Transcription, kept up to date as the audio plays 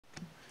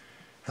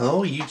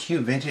Hello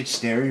YouTube Vintage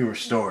Stereo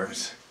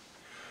Restorers.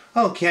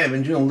 Okay, I've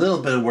been doing a little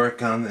bit of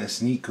work on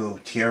this Nico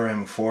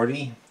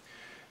TRM40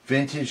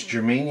 vintage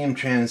germanium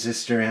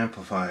transistor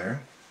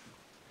amplifier.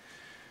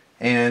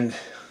 And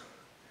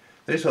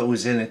there's what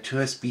was in it, two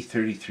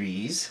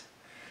SB33s,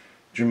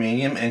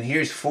 germanium, and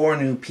here's four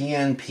new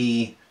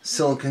PNP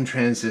silicon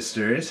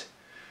transistors,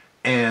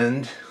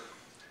 and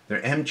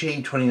they're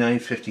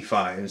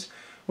MJ2955s,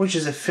 which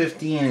is a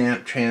 15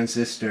 amp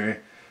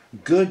transistor,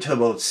 good to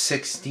about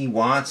 60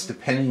 watts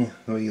depending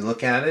the way you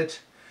look at it,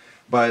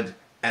 but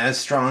as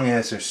strong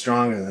as or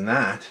stronger than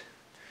that.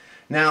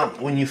 Now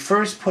when you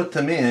first put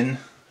them in,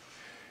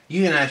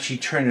 you can actually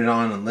turn it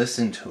on and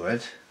listen to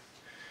it,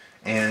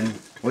 and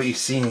what you're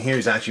seeing here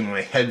is actually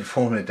my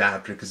headphone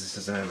adapter because this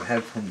doesn't have a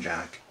headphone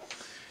jack.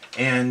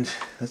 And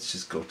let's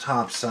just go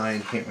top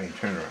side. Can't really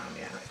turn around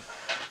yet.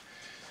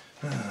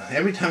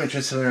 Every time I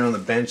try to sit around on the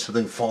bench,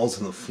 something falls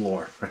on the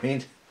floor,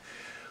 right?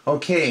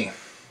 Okay,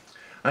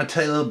 I'll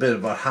tell you a little bit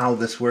about how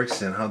this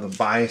works and how the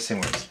biasing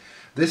works.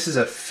 This is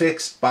a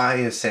fixed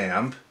bias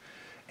amp,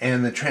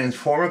 and the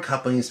transformer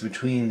coupling is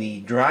between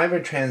the driver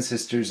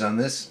transistors on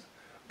this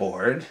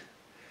board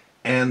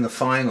and the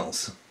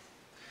finals.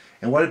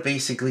 And what it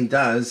basically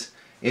does,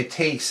 it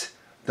takes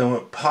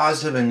the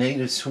positive and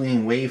negative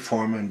swinging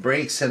waveform and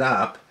breaks it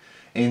up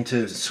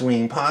into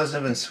swinging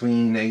positive and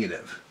swinging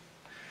negative.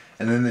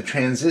 And then the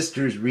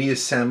transistors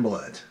reassemble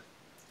it.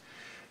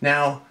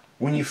 Now,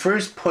 when you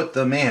first put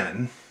them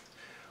in,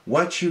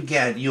 what you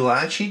get, you'll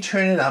actually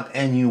turn it up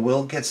and you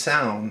will get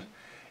sound.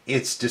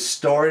 It's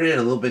distorted,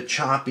 a little bit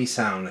choppy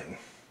sounding.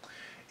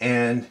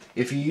 And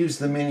if you use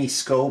the mini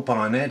scope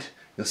on it,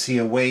 you'll see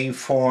a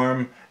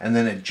waveform and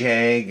then a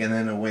jag and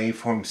then a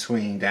waveform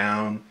swinging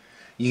down.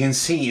 You can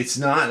see it's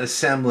not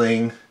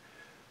assembling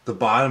the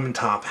bottom and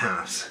top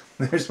halves.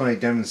 There's my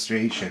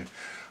demonstration.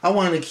 I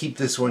want to keep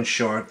this one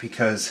short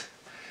because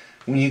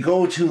when you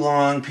go too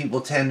long,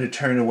 people tend to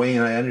turn away,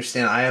 and I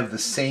understand. I have the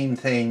same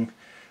thing.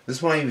 This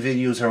is why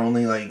videos are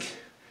only like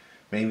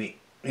maybe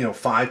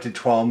 5 to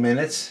 12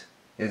 minutes.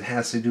 It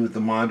has to do with the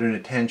modern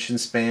attention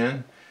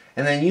span.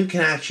 And then you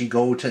can actually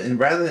go to, and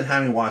rather than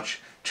having to watch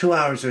 2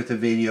 hours worth of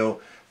video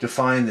to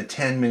find the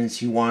 10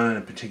 minutes you want on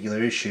a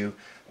particular issue,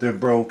 they're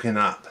broken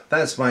up.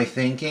 That's my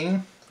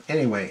thinking.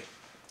 Anyway,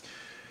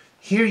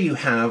 here you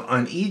have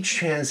on each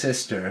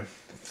transistor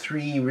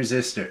 3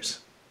 resistors.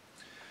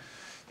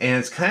 And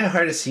it's kind of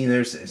hard to see.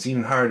 It's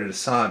even harder to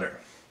solder.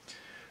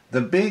 The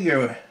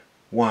bigger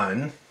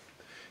one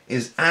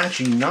is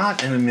actually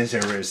not an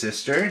emitter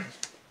resistor.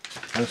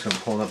 I'm just going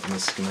to pull it up in the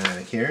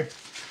schematic here.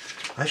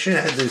 I should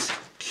have had this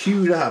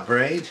queued up,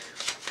 right?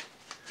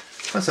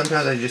 Well,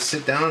 sometimes I just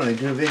sit down and I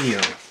do a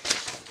video.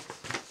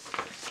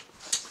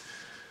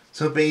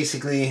 So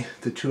basically,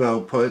 the 2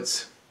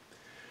 outputs,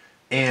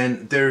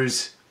 and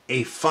there's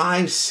a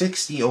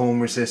 560 ohm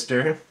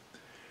resistor,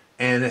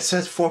 and it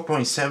says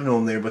 4.7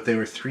 ohm there, but they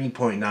were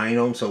 3.9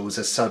 ohm, so it was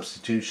a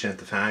substitution at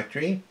the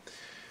factory.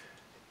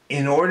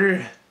 In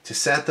order to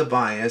set the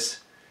bias,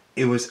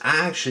 it was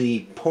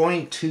actually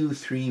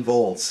 0.23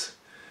 volts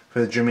for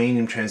the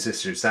germanium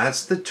transistors.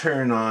 That's the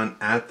turn on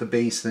at the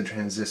base of the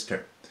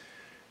transistor.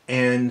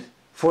 And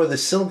for the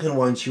silicon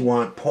ones, you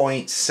want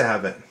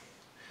 0.7.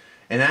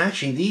 And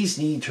actually, these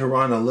need to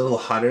run a little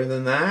hotter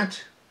than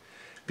that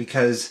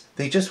because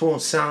they just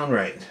won't sound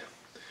right.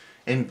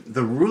 And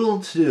the rule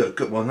to do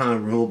it, well, not a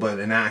rule, but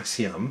an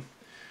axiom,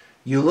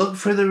 you look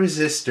for the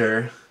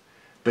resistor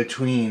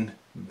between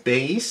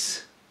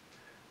base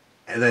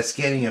that's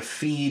getting a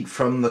feed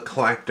from the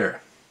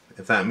collector,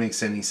 if that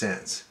makes any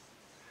sense.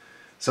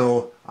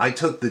 So I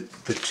took the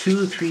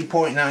two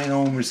 3.9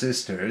 ohm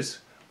resistors,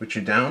 which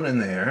are down in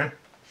there.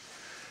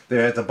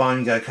 They're at the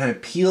bottom. You got to kind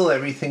of peel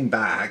everything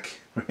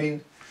back,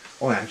 right?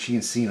 Oh, actually, you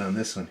can see it on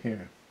this one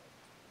here.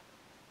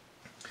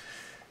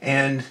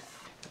 And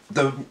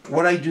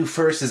what I do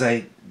first is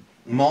I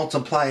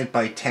multiply it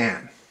by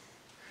 10.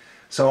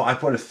 So I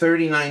put a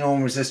 39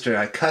 ohm resistor.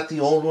 I cut the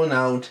old one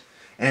out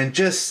and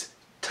just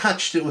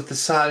touched it with the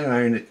soldering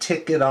iron to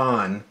tick it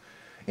on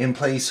in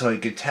place so I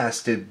could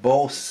test it.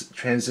 Both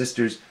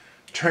transistors,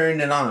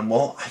 turned it on.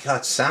 Well, I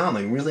got sound,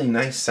 like really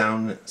nice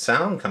sound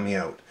coming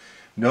out.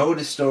 No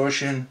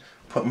distortion.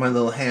 Put my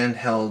little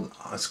handheld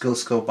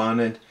oscilloscope on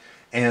it,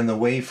 and the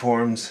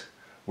waveforms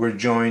were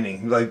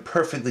joining, like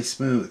perfectly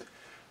smooth.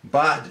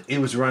 But it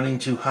was running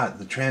too hot.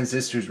 The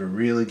transistors were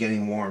really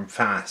getting warm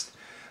fast.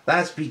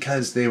 That's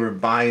because they were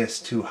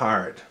biased too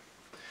hard.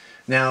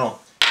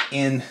 Now,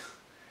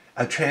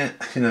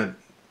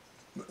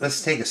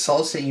 let's take a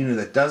solid-state unit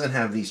that doesn't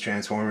have these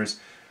transformers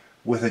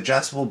with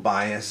adjustable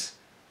bias.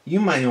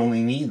 You might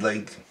only need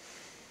like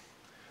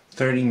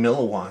 30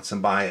 milliwatts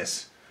of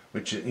bias,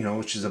 which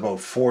is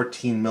about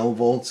 14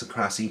 millivolts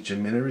across each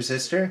emitter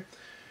resistor.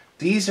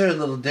 These are a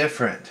little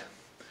different.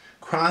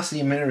 Across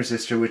the emitter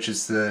resistor, which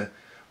is the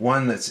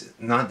one that's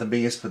not the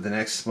biggest but the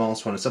next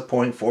smallest one, it's a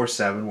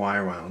 0.47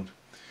 wire wound.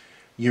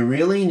 You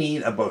really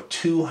need about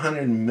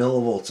 200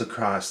 millivolts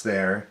across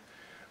there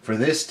for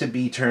this to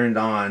be turned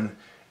on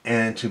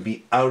and to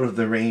be out of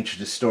the range of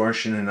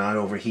distortion and not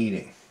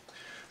overheating.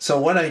 So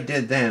what I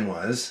did then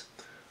was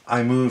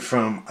I moved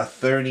from a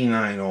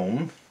 39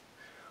 ohm,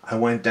 I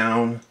went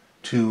down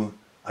to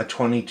a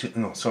 22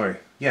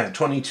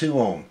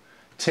 ohm,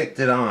 ticked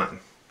it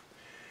on.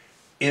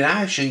 It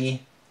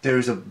actually,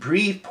 there's a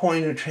brief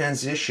point of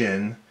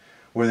transition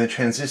where the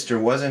transistor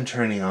wasn't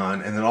turning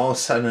on, and then all of a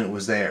sudden it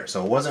was there.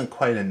 So it wasn't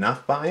quite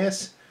enough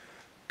bias.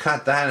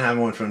 Cut that and I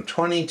went from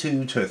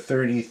 22 to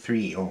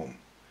 33 ohm.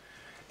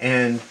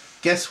 And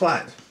guess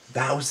what?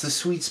 That was the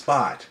sweet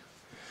spot.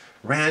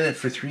 Ran it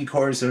for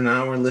 3/4 of an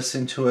hour,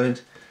 listened to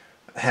it,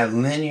 had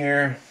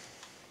linear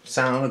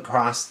sound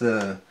across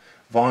the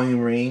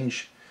volume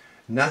range.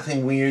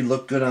 Nothing weird,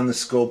 looked good on the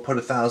scope, put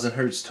a 1000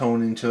 hertz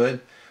tone into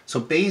it. So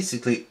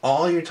basically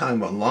all you're talking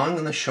about, long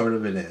and the short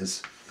of it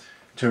is,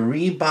 to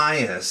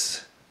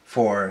rebias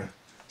for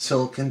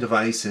silicon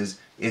devices,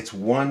 it's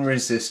one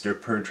resistor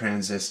per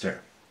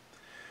transistor.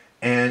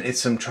 And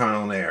it's some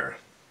trial and error.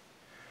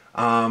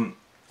 I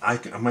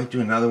might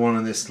do another one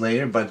on this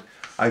later, but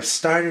I've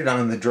started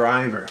on the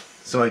driver.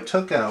 So I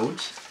took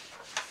out,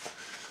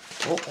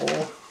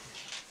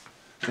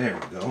 there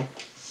we go.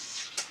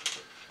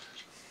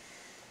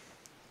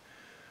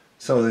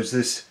 So there's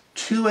this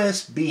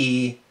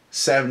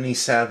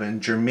 2SB77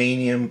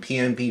 germanium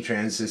PNP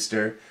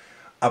transistor,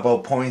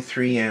 about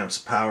 0.3 amps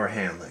power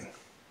handling.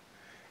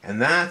 And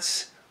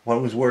that's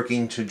what was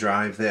working to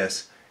drive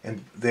this.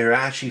 And they're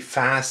actually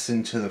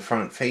fastened to the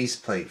front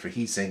faceplate for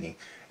heat sinking.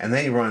 And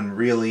they run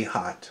really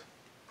hot.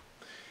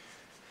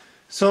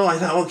 So I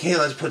thought, okay,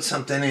 let's put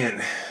something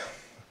in.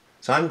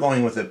 So I'm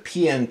going with a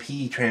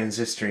PNP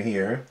transistor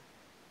here.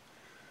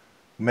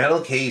 Metal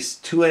case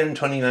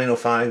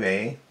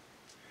 2N2905A.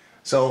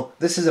 So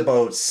this is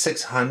about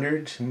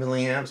 600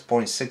 milliamps,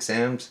 0.6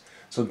 amps.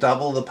 So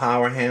double the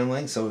power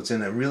handling, so it's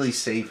in a really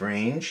safe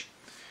range.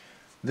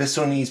 This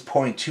one needs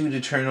 0.2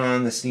 to turn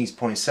on, this needs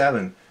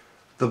 0.7.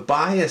 The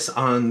bias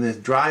on the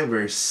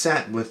driver is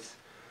set with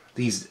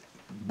these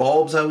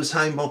bulbs I was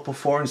talking about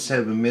before instead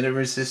of emitter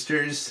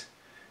resistors.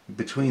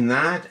 Between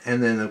that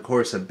and then of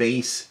course a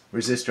base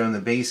resistor on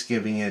the base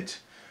giving it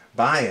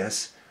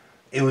bias,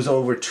 it was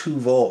over 2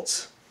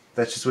 volts.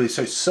 That's just what it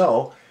says.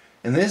 So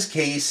in this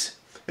case,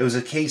 it was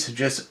a case of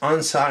just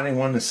unsoldering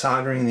one and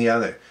soldering the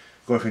other.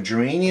 Going from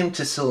germanium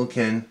to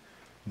silicon,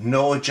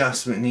 no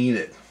adjustment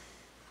needed.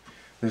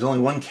 There's only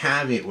one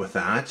caveat with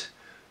that.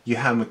 You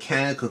have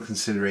mechanical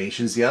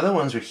considerations. The other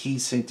ones are heat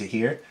sinked to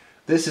here.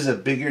 This is a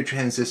bigger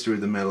transistor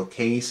with a metal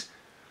case.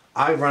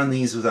 I run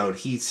these without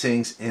heat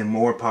sinks and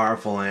more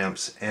powerful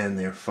amps, and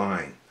they're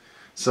fine.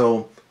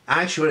 So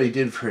actually what I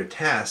did for a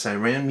test, I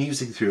ran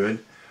music through it.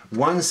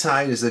 One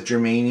side is the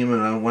germanium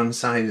and on one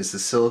side is the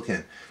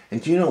silicon.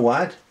 And do you know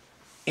what?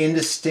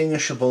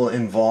 Indistinguishable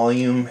in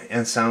volume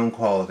and sound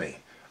quality.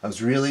 I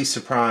was really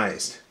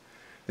surprised.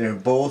 They're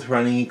both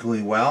running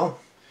equally well.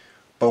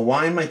 But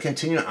why am I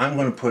continuing? I'm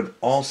going to put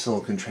all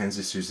silicon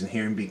transistors in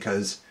here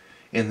because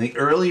in the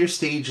earlier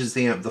stages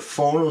the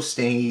phono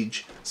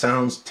stage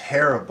sounds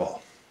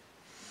terrible.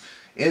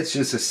 It's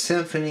just a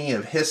symphony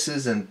of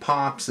hisses and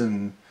pops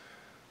and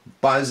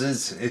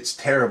buzzes. It's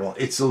terrible.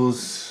 It's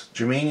those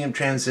germanium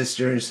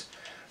transistors.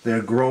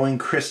 They're growing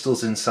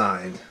crystals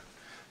inside.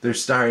 They're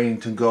starting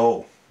to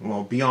go,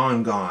 well,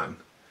 beyond gone.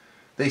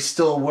 They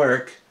still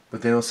work,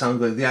 but they don't sound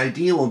good. The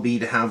idea will be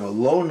to have a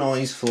low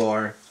noise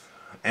floor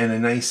and a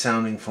nice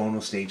sounding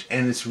phono stage.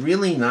 And it's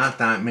really not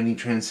that many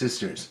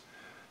transistors.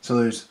 So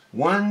there's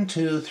 1,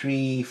 2,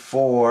 3,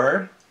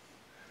 4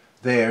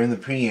 there in the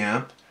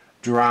preamp,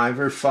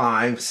 driver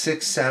 5,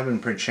 6, 7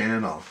 per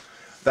channel.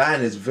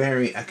 That is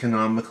very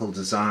economical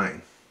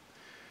design.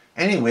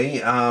 Anyway,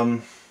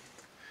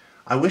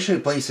 I wish I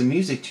could play some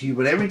music to you,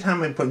 but every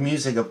time I put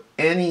music of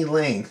any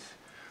length,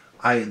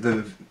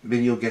 the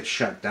video gets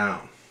shut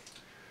down.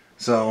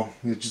 So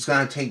you're just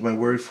gonna take my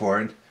word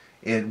for it.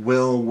 It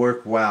will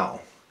work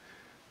well.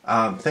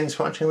 Thanks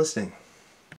for watching and listening.